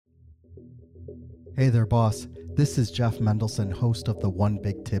Hey there, boss. This is Jeff Mendelson, host of the One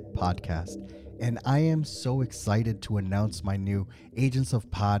Big Tip podcast, and I am so excited to announce my new Agents of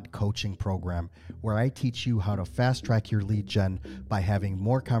Pod coaching program, where I teach you how to fast track your lead gen by having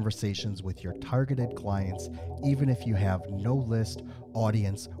more conversations with your targeted clients, even if you have no list,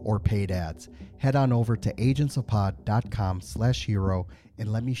 audience, or paid ads. Head on over to agentsofpod.com/hero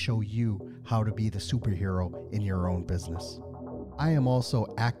and let me show you how to be the superhero in your own business. I am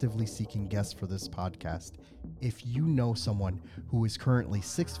also actively seeking guests for this podcast. If you know someone who is currently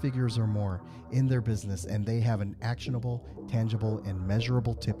six figures or more in their business and they have an actionable, tangible, and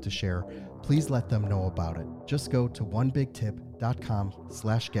measurable tip to share, please let them know about it. Just go to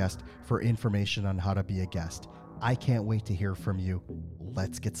onebigtip.com/guest for information on how to be a guest. I can't wait to hear from you.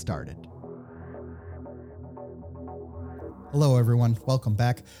 Let's get started. Hello, everyone. Welcome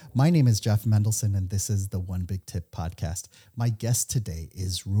back. My name is Jeff Mendelson, and this is the One Big Tip podcast. My guest today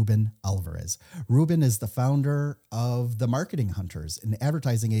is Ruben Alvarez. Ruben is the founder of The Marketing Hunters, an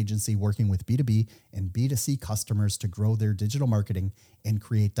advertising agency working with B2B and B2C customers to grow their digital marketing and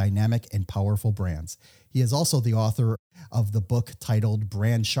create dynamic and powerful brands. He is also the author of the book titled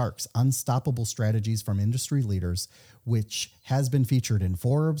Brand Sharks: Unstoppable Strategies from Industry Leaders, which has been featured in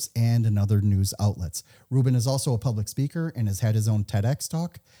Forbes and in other news outlets. Ruben is also a public speaker and has had his own TEDx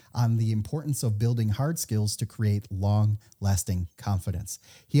talk on the importance of building hard skills to create long-lasting confidence.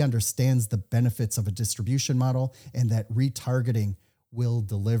 He understands the benefits of a distribution model and that retargeting will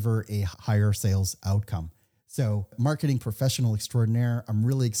deliver a higher sales outcome. So, marketing professional extraordinaire, I'm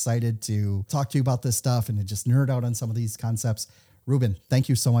really excited to talk to you about this stuff and to just nerd out on some of these concepts. Ruben, thank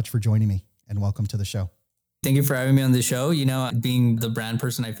you so much for joining me and welcome to the show. Thank you for having me on the show. You know, being the brand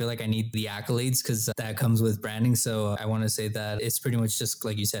person, I feel like I need the accolades because that comes with branding. So I want to say that it's pretty much just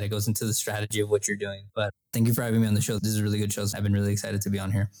like you said, it goes into the strategy of what you're doing. But thank you for having me on the show. This is a really good show. I've been really excited to be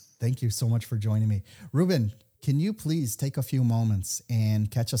on here. Thank you so much for joining me. Ruben, can you please take a few moments and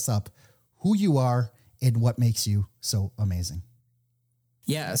catch us up who you are and what makes you so amazing?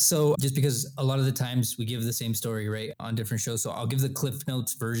 Yeah. So just because a lot of the times we give the same story, right, on different shows. So I'll give the Cliff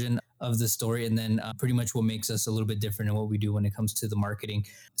Notes version of the story and then pretty much what makes us a little bit different in what we do when it comes to the marketing.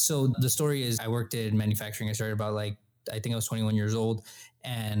 So the story is I worked in manufacturing. I started about I think I was 21 years old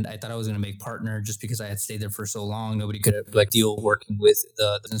and I thought I was going to make partner just because I had stayed there for so long. Nobody could deal working with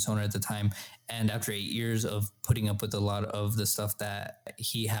the business owner at the time. And after 8 years of putting up with a lot of the stuff that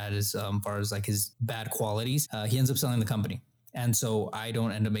he had as far as his bad qualities, he ends up selling the company. And so I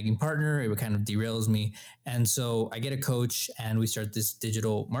don't end up making partner. It kind of derails me. And so I get a coach and we start this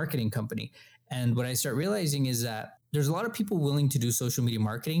digital marketing company. And what I start realizing is that there's a lot of people willing to do social media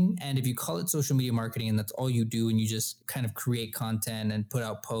marketing. And if you call it social media marketing and that's all you do and you just kind of create content and put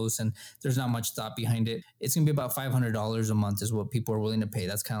out posts and there's not much thought behind it, it's going to be about $500 a month is what people are willing to pay.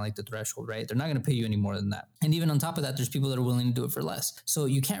 That's kind of like the threshold, right? They're not going to pay you any more than that. And even on top of that, there's people that are willing to do it for less. So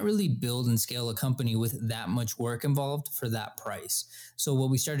you can't really build and scale a company with that much work involved for that price. So what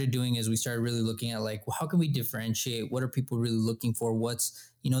we started doing is we started really looking at how can we differentiate? What are people really looking for? What's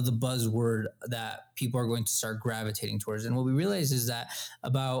the buzzword that people are going to start gravitating towards. And what we realized is that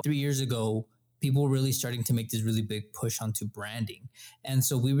about 3 years ago, people were really starting to make this really big push onto branding. And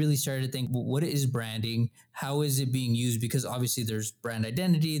so we really started to think, well, what is branding? How is it being used? Because obviously there's brand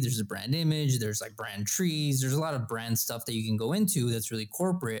identity, there's a brand image, there's brand trees, there's a lot of brand stuff that you can go into that's really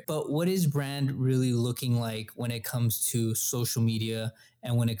corporate. But what is brand really looking like when it comes to social media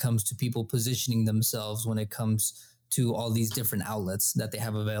and when it comes to people positioning themselves, when it comes to all these different outlets that they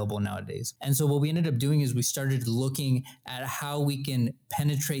have available nowadays? And so what we ended up doing is we started looking at how we can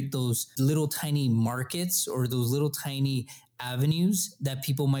penetrate those little tiny markets or those little tiny avenues that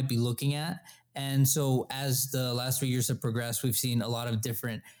people might be looking at. And so as the last 3 years have progressed, we've seen a lot of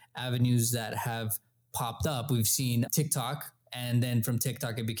different avenues that have popped up. We've seen TikTok. And then from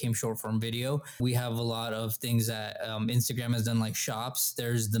TikTok, it became short form video. We have a lot of things that Instagram has done, like shops.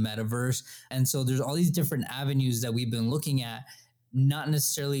 There's the metaverse. And so there's all these different avenues that we've been looking at, not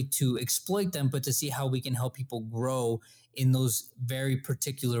necessarily to exploit them, but to see how we can help people grow in those very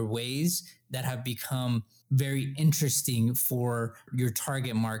particular ways that have become very interesting for your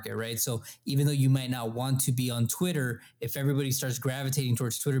target market, right? So even though you might not want to be on Twitter, if everybody starts gravitating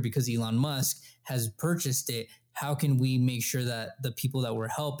towards Twitter because Elon Musk has purchased it, how can we make sure that the people that we're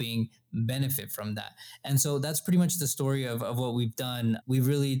helping benefit from that? And so that's pretty much the story of what we've done. We've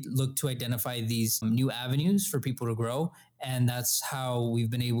really looked to identify these new avenues for people to grow. And that's how we've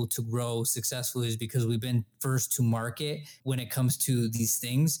been able to grow successfully, is because we've been first to market when it comes to these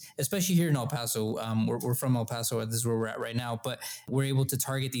things, especially here in El Paso. We're from El Paso. This is where we're at right now, but we're able to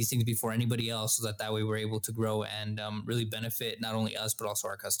target these things before anybody else, so that way we're able to grow and really benefit not only us, but also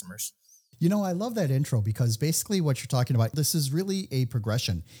our customers. I love that intro because basically what you're talking about, this is really a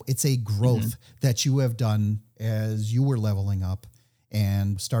progression. It's a growth that you have done as you were leveling up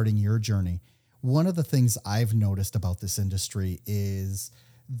and starting your journey. One of the things I've noticed about this industry is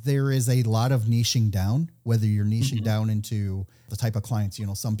there is a lot of niching down, whether you're niching down into the type of clients,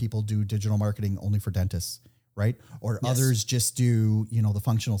 some people do digital marketing only for dentists, right? Or others just do, the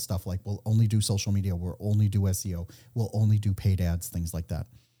functional stuff like we'll only do social media, we'll only do SEO, we'll only do paid ads, things like that.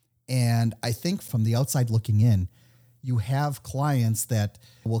 And I think from the outside looking in, you have clients that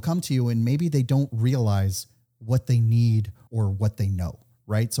will come to you and maybe they don't realize what they need or what they know,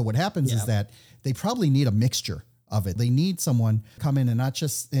 right? So what happens is that they probably need a mixture of it. They need someone come in and not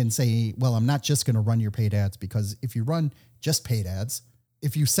just and say, well, I'm not just going to run your paid ads, because if you run just paid ads,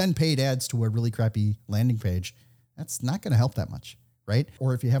 if you send paid ads to a really crappy landing page, that's not going to help that much, right?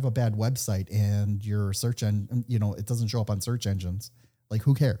 Or if you have a bad website and your search and it doesn't show up on search engines, like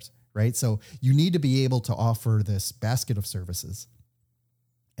who cares, right? So you need to be able to offer this basket of services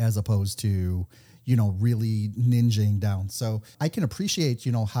as opposed to, really ninjaing down. So I can appreciate,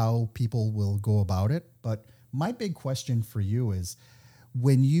 how people will go about it. But my big question for you is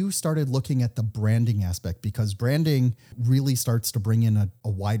when you started looking at the branding aspect, because branding really starts to bring in a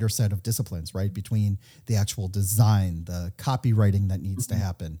wider set of disciplines, right? Between the actual design, the copywriting that needs to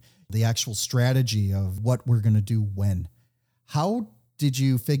happen, the actual strategy of what we're going to do when. How did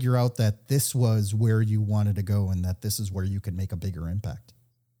you figure out that this was where you wanted to go and that this is where you can make a bigger impact?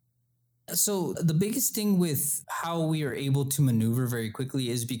 So the biggest thing with how we are able to maneuver very quickly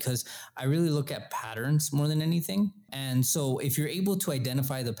is because I really look at patterns more than anything. And so if you're able to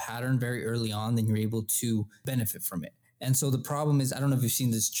identify the pattern very early on, then you're able to benefit from it. And so the problem is, I don't know if you've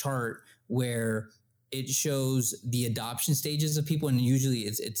seen this chart where it shows the adoption stages of people, and usually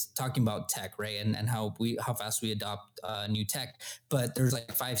it's talking about tech, right? And how fast we adopt new tech. But there's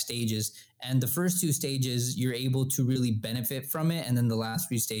like 5 stages, and the first 2 stages you're able to really benefit from it, and then the last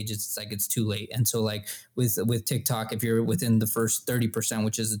few stages it's like it's too late. And so like with TikTok, if you're within the first 30%,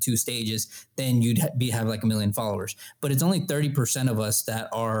 which is the 2 stages, then you'd have like 1 million followers. But it's only 30% of us that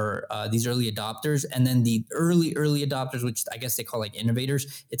are these early adopters, and then the early adopters, which I guess they call like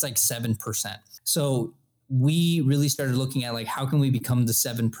innovators, it's like 7%. So we really started looking at like, how can we become the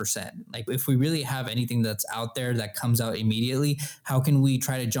 7%? Like if we really have anything that's out there that comes out immediately, how can we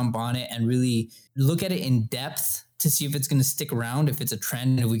try to jump on it and really look at it in depth to see if it's going to stick around, if it's a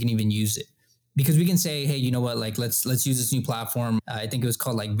trend, and if we can even use it? Because we can say, hey, you know what, like let's use this new platform. I think it was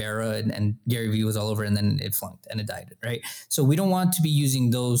called like Vera, and Gary Vee was all over it, and then it flunked and it died, right? So we don't want to be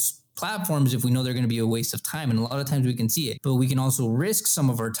using those platforms if we know they're going to be a waste of time. And a lot of times we can see it, but we can also risk some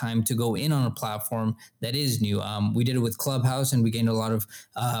of our time to go in on a platform that is new. We did it with Clubhouse, and we gained a lot of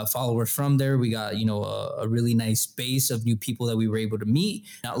followers from there. We got, a really nice base of new people that we were able to meet,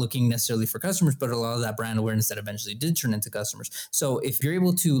 not looking necessarily for customers, but a lot of that brand awareness that eventually did turn into customers. So if you're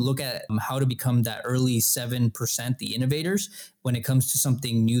able to look at how to become that early 7%, the innovators, when it comes to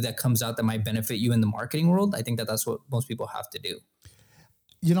something new that comes out that might benefit you in the marketing world, I think that that's what most people have to do.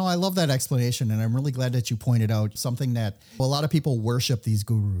 I love that explanation, and I'm really glad that you pointed out something that a lot of people worship these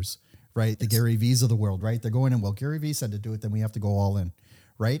gurus, right? The Gary V's of the world, right? They're going in, well, Gary Vee said to do it, then we have to go all in,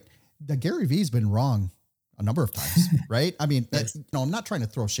 right? The Gary V's been wrong a number of times, right? I mean, I'm not trying to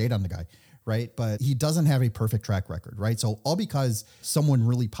throw shade on the guy, right? But he doesn't have a perfect track record, right? So all because someone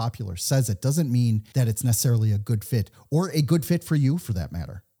really popular says it doesn't mean that it's necessarily a good fit, or a good fit for you for that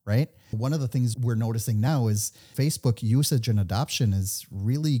matter, right? One of the things we're noticing now is Facebook usage and adoption is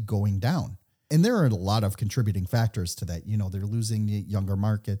really going down. And there are a lot of contributing factors to that. They're losing the younger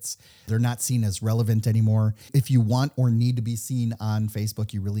markets. They're not seen as relevant anymore. If you want or need to be seen on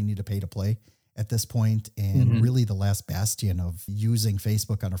Facebook, you really need to pay to play at this point. And really the last bastion of using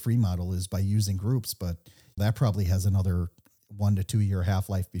Facebook on a free model is by using groups. But that probably has another 1 to 2 year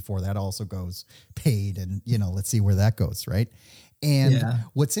half-life before that also goes paid. And, let's see where that goes, right? And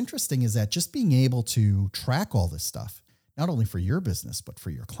what's interesting is that just being able to track all this stuff, not only for your business, but for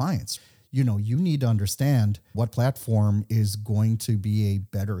your clients, you need to understand what platform is going to be a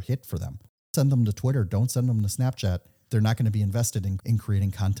better hit for them. Send them to Twitter. Don't send them to Snapchat. They're not going to be invested in creating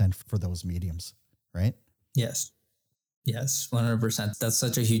content for those mediums, right? Yes. Yes, 100%. That's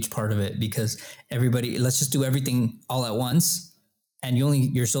such a huge part of it, because let's just do everything all at once. And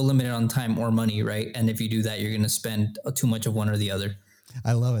you're so limited on time or money, right? And if you do that, you're going to spend too much of one or the other.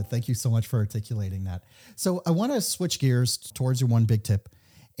 I love it. Thank you so much for articulating that. So I want to switch gears towards your one big tip.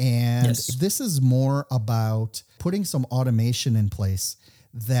 And this is more about putting some automation in place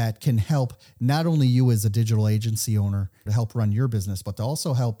that can help not only you as a digital agency owner to help run your business, but to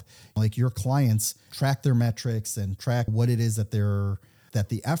also help like your clients track their metrics and track what it is that they're that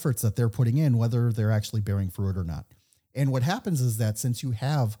the efforts that they're putting in, whether they're actually bearing fruit or not. And what happens is that since you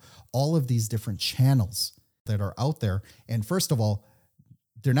have all of these different channels that are out there, and first of all,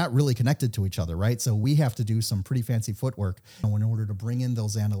 they're not really connected to each other, right? So we have to do some pretty fancy footwork in order to bring in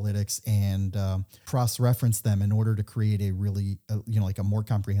those analytics and cross-reference them in order to create a really, like a more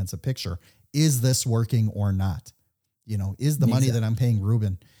comprehensive picture. Is this working or not? Is the money that I'm paying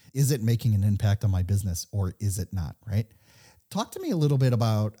Ruben, is it making an impact on my business or is it not, right? Talk to me a little bit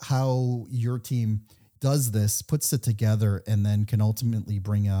about how your team does this, puts it together, and then can ultimately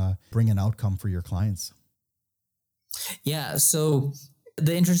bring an outcome for your clients. Yeah. So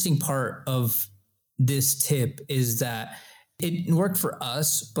the interesting part of this tip is that it worked for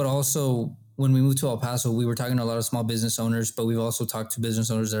us, but also when we moved to El Paso, we were talking to a lot of small business owners, but we've also talked to business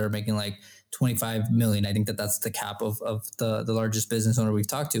owners that are making like 25 million. I think that's the cap of the largest business owner we've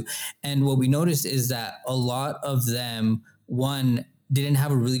talked to. And what we noticed is that a lot of them, one, didn't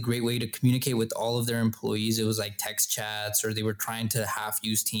have a really great way to communicate with all of their employees. It was like text chats, or they were trying to half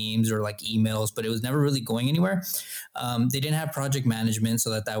use Teams or like emails, but it was never really going anywhere. They didn't have project management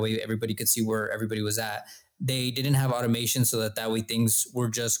so that way everybody could see where everybody was at. They didn't have automation so that way things were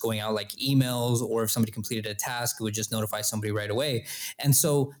just going out like emails, or if somebody completed a task, it would just notify somebody right away. And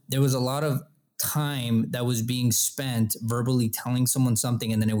so there was a lot of time that was being spent verbally telling someone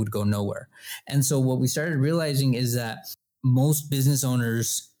something, and then it would go nowhere. And so what we started realizing is that most business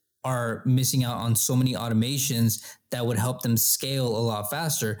owners are missing out on so many automations that would help them scale a lot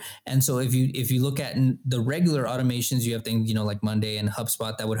faster. And so if you look at the regular automations, you have things, like Monday and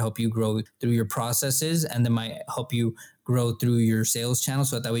HubSpot that would help you grow through your processes, and that might help you grow through your sales channel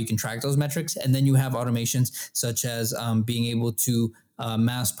so that way you can track those metrics. And then you have automations such as being able to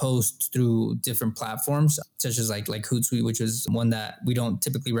mass post through different platforms, such as like Hootsuite, which is one that we don't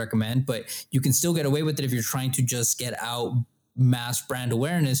typically recommend, but you can still get away with it if you're trying to just get out mass brand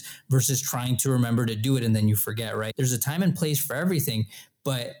awareness versus trying to remember to do it and then you forget, right? There's a time and place for everything,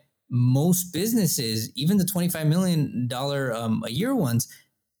 but most businesses, even the $25 million a year ones,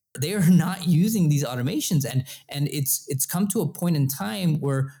 they are not using these automations. And it's come to a point in time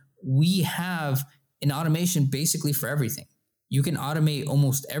where we have an automation basically for everything. You can automate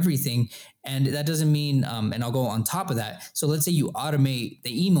almost everything. And that doesn't mean, and I'll go on top of that. So let's say you automate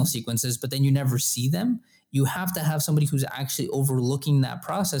the email sequences, but then you never see them. You have to have somebody who's actually overlooking that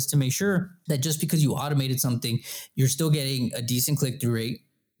process to make sure that just because you automated something, you're still getting a decent click-through rate,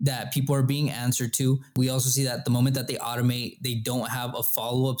 that people are being answered to. We also see that the moment that they automate, they don't have a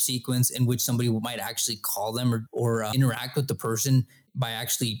follow-up sequence in which somebody might actually call them or interact with the person by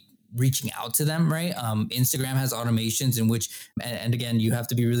actually reaching out to them, right? Instagram has automations in which, and again, you have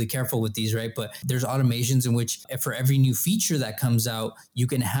to be really careful with these, right? But there's automations in which for every new feature that comes out, you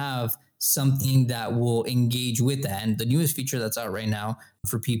can have something that will engage with that. And the newest feature that's out right now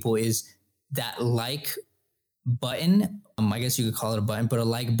for people is that like button. I guess you could call it a button, but a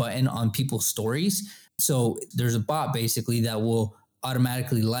like button on people's stories. So there's a bot basically that will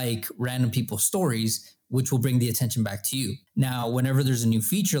automatically like random people's stories, which will bring the attention back to you. Now, whenever there's a new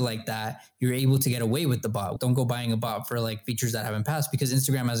feature like that, you're able to get away with the bot. Don't go buying a bot for like features that haven't passed because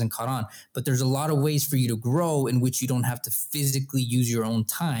Instagram hasn't caught on. But there's a lot of ways for you to grow in which you don't have to physically use your own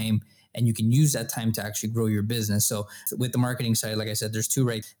time, and you can use that time to actually grow your business. So with the marketing side, like I said, there's two,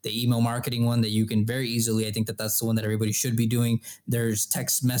 right? The email marketing one that you can very easily, I think that's the one that everybody should be doing. There's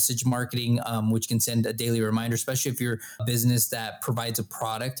text message marketing, which can send a daily reminder, especially if you're a business that provides a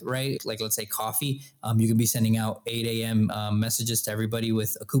product, right? Like let's say coffee, you can be sending out 8 a.m. Messages to everybody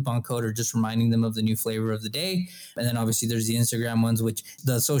with a coupon code or just reminding them of the new flavor of the day. And then obviously there's the Instagram ones, which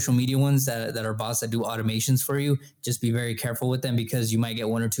the social media ones that are bots that do automations for you. Just be very careful with them because you might get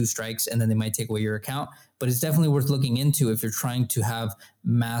 1 or 2 strikes and then they might take away your account. But it's definitely worth looking into if you're trying to have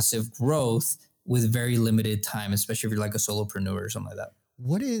massive growth with very limited time, especially if you're like a solopreneur or something like that.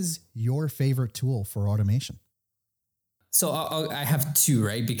 What is your favorite tool for automation? So I have 2,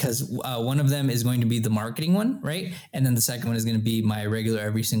 right? Because one of them is going to be the marketing one, right? And then the second one is going to be my regular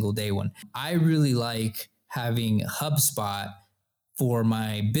every single day one. I really like having HubSpot for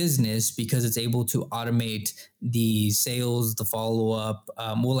my business because it's able to automate the sales, the follow-up,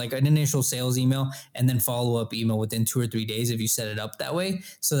 like an initial sales email and then follow-up email within 2 or 3 days if you set it up that way.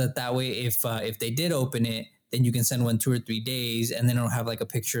 So that way, if they did open it, then you can send one 2 or 3 days and then it'll have like a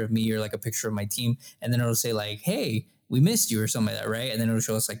picture of me or like a picture of my team. And then it'll say like, hey, we missed you or something like that, right? And then it'll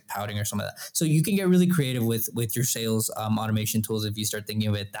show us like pouting or something like that. So you can get really creative with your sales automation tools if you start thinking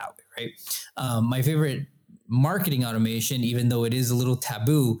of it that way, right? My favorite marketing automation, even though it is a little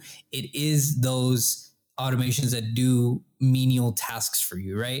taboo, it is those automations that do menial tasks for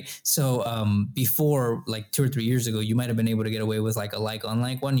you, right? So before, like 2 or 3 years ago, you might have been able to get away with like a like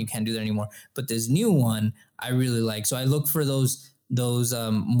unlike one. You can't do that anymore. But this new one, I really like. So I look for those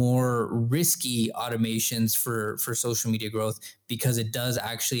more risky automations for social media growth, because it does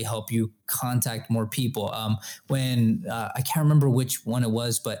actually help you contact more people. When I can't remember which one it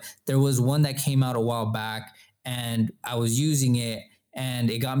was, but there was one that came out a while back, and I was using it, and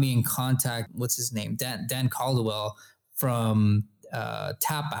it got me in contact. What's his name? Dan Caldwell from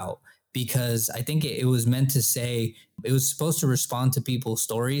Tap Out, because I think it was meant to say, it was supposed to respond to people's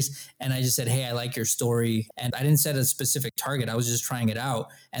stories. And I just said, hey, I like your story. And I didn't set a specific target. I was just trying it out.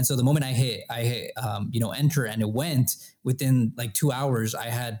 And so the moment I hit enter, and it went within like 2 hours, I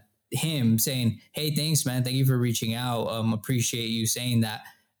had him saying, hey, thanks, man. Thank you for reaching out. Appreciate you saying that.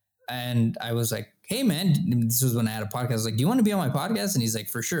 And I was like, hey, man, this was when I had a podcast. I was like, do you want to be on my podcast? And he's like,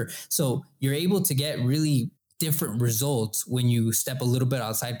 for sure. So you're able to get really different results when you step a little bit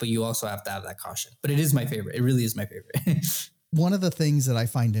outside, but you also have to have that caution. But it is my favorite. It really is my favorite. One of the things that I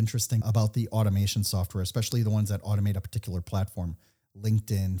find interesting about the automation software, especially the ones that automate a particular platform,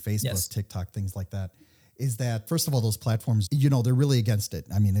 LinkedIn, Facebook, yes, TikTok, things like that, is that, first of all, those platforms, they're really against it.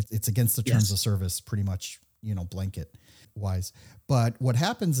 I mean, it's against the terms, yes, of service pretty much, blanket wise. But what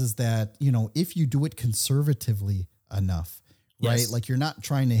happens is that, if you do it conservatively enough, right? Yes. Like, you're not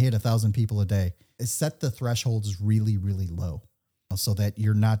trying to hit 1,000 people a day, set the thresholds really, really low so that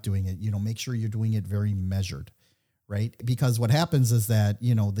you're not doing it, make sure you're doing it very measured, right? Because what happens is that,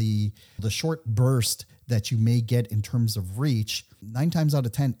 the short burst that you may get in terms of reach, 9 times out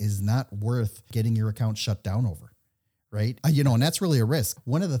of 10 is not worth getting your account shut down over, right? And that's really a risk.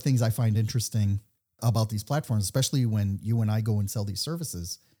 One of the things I find interesting about these platforms, especially when you and I go and sell these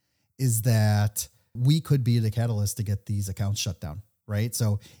services, is that we could be the catalyst to get these accounts shut down. Right.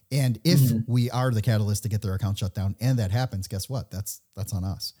 So, and if we are the catalyst to get their account shut down, and that happens, guess what? That's on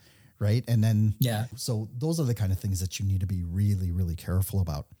us. Right. And then, yeah. So those are the kind of things that you need to be really, really careful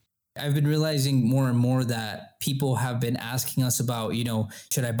about. I've been realizing more and more that people have been asking us about,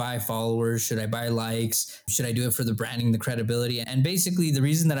 should I buy followers? Should I buy likes? Should I do it for the branding, the credibility? And basically the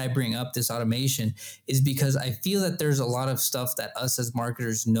reason that I bring up this automation is because I feel that there's a lot of stuff that us as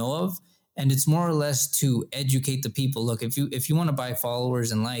marketers know of. And it's more or less to educate the people. Look, if you want to buy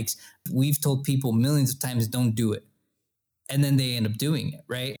followers and likes, we've told people millions of times, don't do it. And then they end up doing it,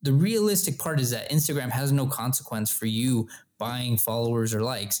 right? The realistic part is that Instagram has no consequence for you buying followers or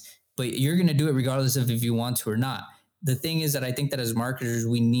likes, but you're going to do it regardless of if you want to or not. The thing is that I think that as marketers,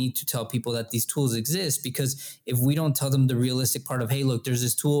 we need to tell people that these tools exist, because if we don't tell them the realistic part of, hey, look, there's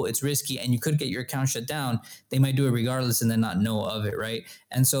this tool, it's risky, and you could get your account shut down, they might do it regardless and then not know of it, right?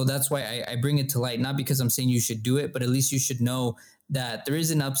 And so that's why I bring it to light, not because I'm saying you should do it, but at least you should know that there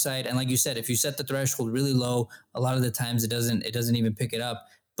is an upside. And like you said, if you set the threshold really low, a lot of the times it doesn't even pick it up,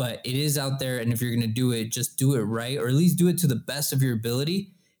 but it is out there. And if you're going to do it, just do it right, or at least do it to the best of your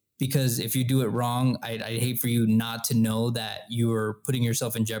ability. Because if you do it wrong, I'd hate for you not to know that you are putting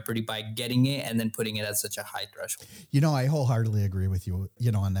yourself in jeopardy by getting it and then putting it at such a high threshold. I wholeheartedly agree with you,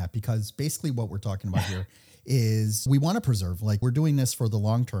 on that, because basically what we're talking about here is we want to preserve, like, we're doing this for the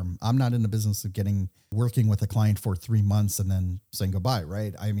long term. I'm not in the business of working with a client for 3 months and then saying goodbye,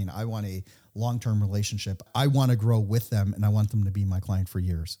 right? I mean, I want a long-term relationship. I want to grow with them, and I want them to be my client for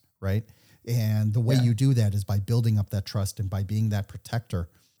years, right? And the way you do that is by building up that trust and by being that protector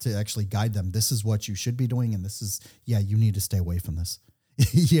to actually guide them. This is what you should be doing. And this is, you need to stay away from this.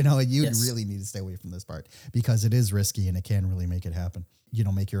 Yes. Really need to stay away from this part, because it is risky and it can really make it happen.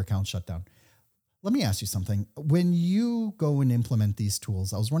 Make your account shut down. Let me ask you something. When you go and implement these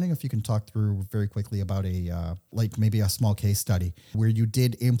tools, I was wondering if you can talk through very quickly about maybe a small case study where you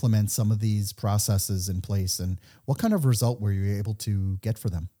did implement some of these processes in place, and what kind of result were you able to get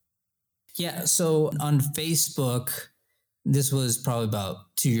for them? Yeah. So on Facebook, this was probably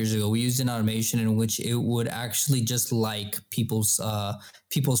about 2 years ago, we used an automation in which it would actually just like people's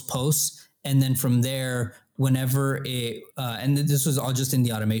posts. And then from there, whenever and this was all just in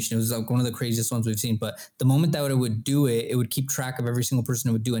the automation, it was like one of the craziest ones we've seen. But the moment that it would do it, it would keep track of every single person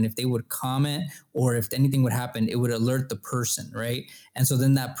it would do. And if they would comment or if anything would happen, it would alert the person, right? And so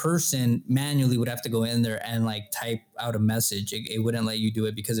then that person manually would have to go in there and like type out a message. It wouldn't let you do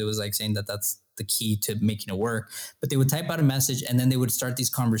it because it was like saying that that's the key to making it work. But they would type out a message and then they would start these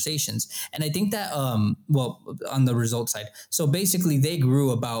conversations. And I think that, on the result side, so basically they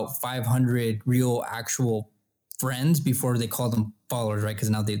grew about 500 real actual friends before they called them followers, right? Because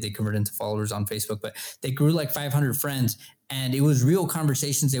now they convert into followers on Facebook, but they grew like 500 friends, and it was real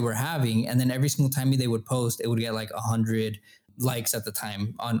conversations they were having. And then every single time they would post, it would get like 100 likes at the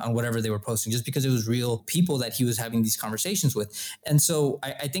time on whatever they were posting, just because it was real people that he was having these conversations with. And so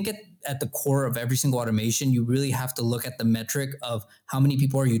I think at the core of every single automation, you really have to look at the metric of how many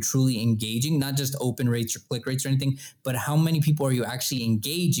people are you truly engaging, not just open rates or click rates or anything, but how many people are you actually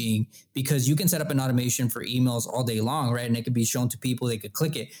engaging? Because you can set up an automation for emails all day long, right? And it could be shown to people, they could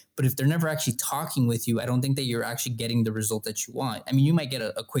click it. But if they're never actually talking with you, I don't think that you're actually getting the result that you want. I mean, you might get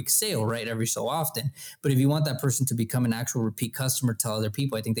a quick sale, right, every so often. But if you want that person to become an actual repeat customer to other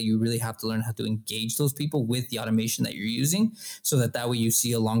people, I think that you really have to learn how to engage those people with the automation that you're using, so that way you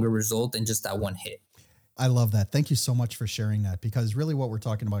see a longer result than just that one hit. I love that. Thank you so much for sharing that, because really what we're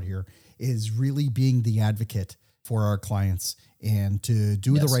talking about here is really being the advocate for our clients and to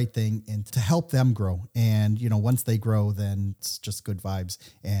do the right thing and to help them grow. And, once they grow, then it's just good vibes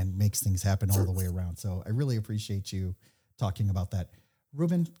and makes things happen all the way around. So I really appreciate you talking about that.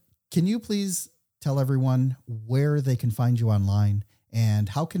 Ruben, can you please tell everyone where they can find you online and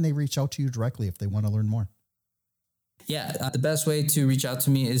how can they reach out to you directly if they want to learn more? Yeah, the best way to reach out to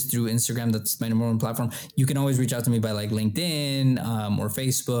me is through Instagram. That's my number one platform. You can always reach out to me by like LinkedIn or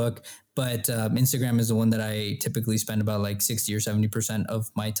Facebook. But Instagram is the one that I typically spend about like 60 or 70% of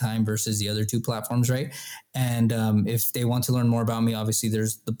my time versus the other two platforms, right? And if they want to learn more about me, obviously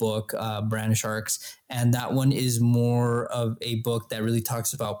there's the book, Brand Sharks. And that one is more of a book that really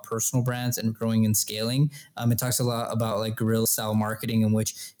talks about personal brands and growing and scaling. It talks a lot about like guerrilla style marketing, in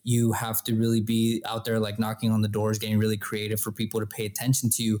which you have to really be out there like knocking on the doors, getting really creative for people to pay attention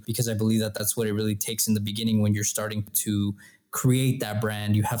to you, because I believe that that's what it really takes in the beginning when you're starting to create that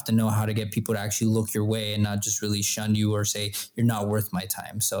brand. You have to know how to get people to actually look your way and not just really shun you or say you're not worth my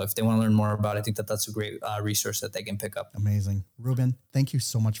time. So if they want to learn more about it, I think that that's a great resource that they can pick up. Amazing. Ruben, thank you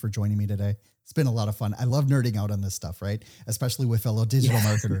so much for joining me today. It's been a lot of fun. I love nerding out on this stuff, right? Especially with fellow digital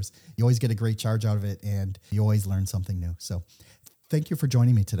marketers. You always get a great charge out of it and you always learn something new. So thank you for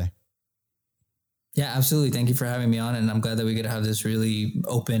joining me today. Yeah, absolutely. Thank you for having me on. And I'm glad that we get to have this really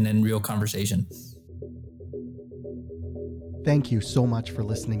open and real conversation. Thank you so much for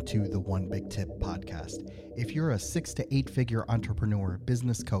listening to the One Big Tip podcast. If you're a 6 to 8 figure entrepreneur,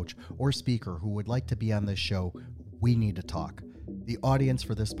 business coach, or speaker who would like to be on this show, we need to talk. The audience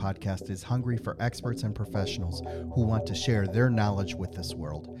for this podcast is hungry for experts and professionals who want to share their knowledge with this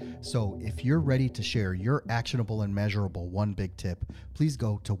world. So if you're ready to share your actionable and measurable One Big Tip, please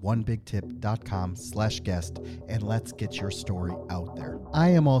go to onebigtip.com/guest and let's get your story out there. I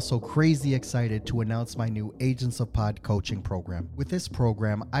am also crazy excited to announce my new Agents of Pod coaching program. With this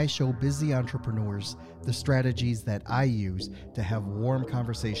program, I show busy entrepreneurs the strategies that I use to have warm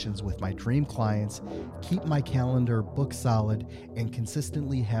conversations with my dream clients, keep my calendar booked solid, and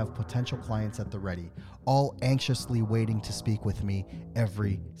consistently have potential clients at the ready, all anxiously waiting to speak with me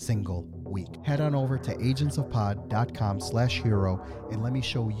every single week. Head on over to agentsofpod.com/hero and let me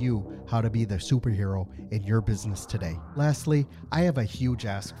show you how to be the superhero in your business today. Lastly, I have a huge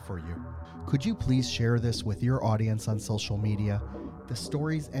ask for you. Could you please share this with your audience on social media? The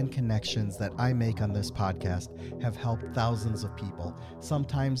stories and connections that I make on this podcast have helped thousands of people,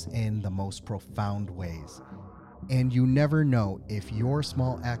 sometimes in the most profound ways. And you never know if your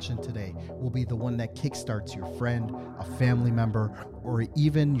small action today will be the one that kickstarts your friend, a family member, or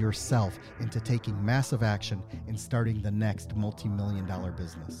even yourself into taking massive action and starting the next multi-million-dollar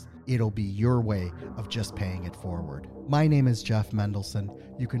business. It'll be your way of just paying it forward. My name is Jeff Mendelson.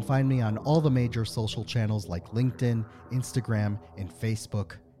 You can find me on all the major social channels like LinkedIn, Instagram, and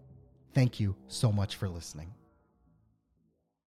Facebook. Thank you so much for listening.